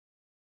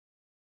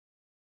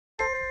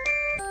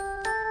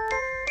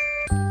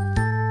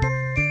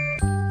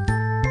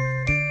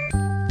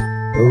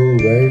cool,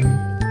 baby.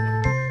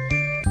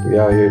 We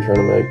out here trying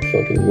to make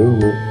fucking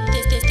movement.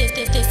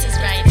 This is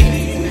right.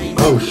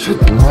 Oh shit,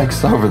 the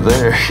mic's over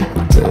there.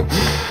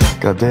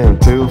 Goddamn,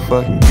 too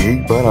fucking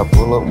geek, but I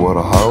pull up with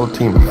a whole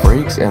team of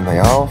freaks and they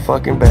all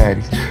fucking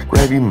baddies.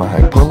 Gravy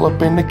might pull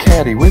up in the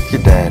caddy with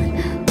your daddy.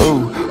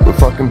 Ooh, we're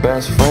fucking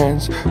best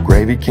friends.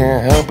 Gravy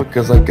can't help it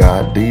cause I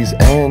got these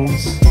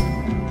ends.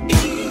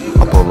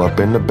 I pull up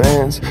in the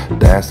Benz,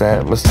 dash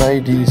that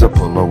Mercedes. I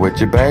pull up with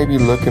your baby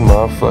looking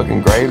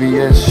motherfucking gravy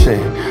as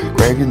shit.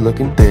 Gravy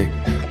looking thick,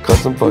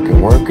 cause I'm fucking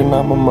working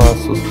on my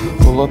muscles.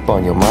 Pull up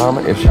on your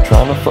mama if she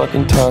tryna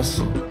fucking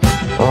tussle.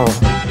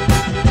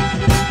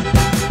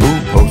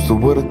 Ooh,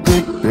 posted with a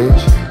thick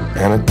bitch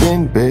and a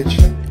thin bitch.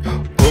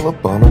 Pull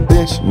up on a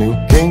bitch, Newt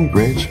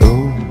Gingrich.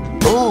 Ooh,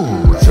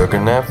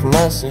 chucking that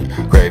finessing.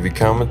 Gravy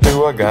coming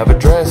through, I got a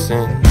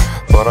dressing.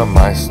 But I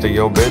might steal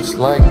your bitch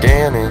like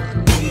Gannon.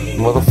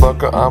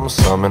 Motherfucker, I'ma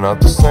summon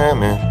up the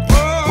salmon.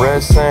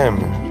 Red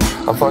salmon,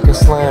 I'm fucking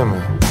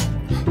slamming.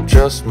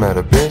 Just met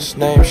a bitch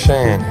named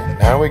Shannon.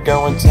 Now we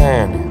going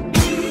tanning.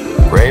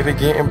 Gravy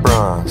getting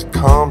bronze.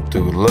 Come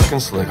through looking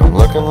slick, I'm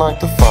looking like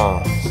the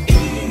Fonz.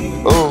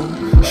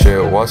 Ooh,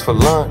 shit, what's for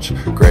lunch?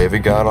 Gravy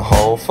got a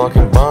whole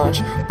fucking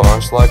bunch.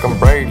 Bunch like I'm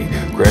Brady.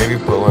 Gravy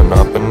pulling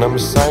up in the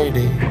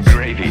Mercedes.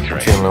 Gravy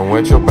train. Chilling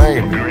with your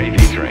baby.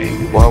 Gravy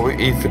train. While we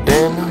eat for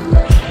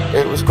dinner,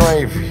 it was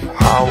gravy.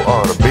 How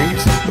are the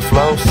beats? The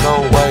flow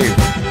so wavy.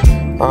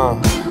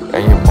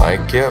 And you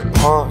might get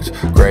punked.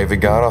 Gravy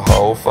got a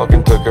whole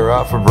fucking took her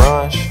out for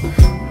brunch.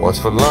 What's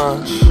for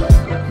lunch?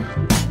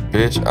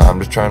 Bitch, I'm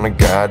just trying to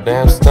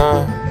goddamn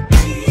stun.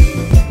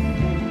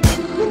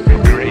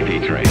 Gravy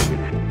train.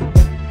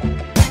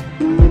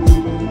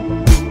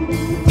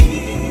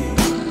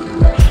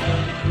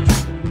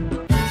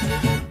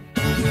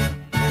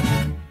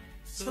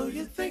 So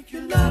you think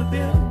you love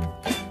him?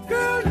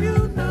 Girl,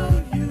 you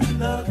know you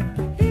love him.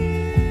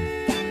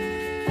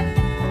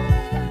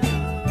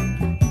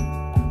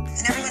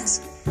 And everyone's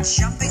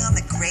jumping on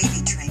the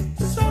gravy train.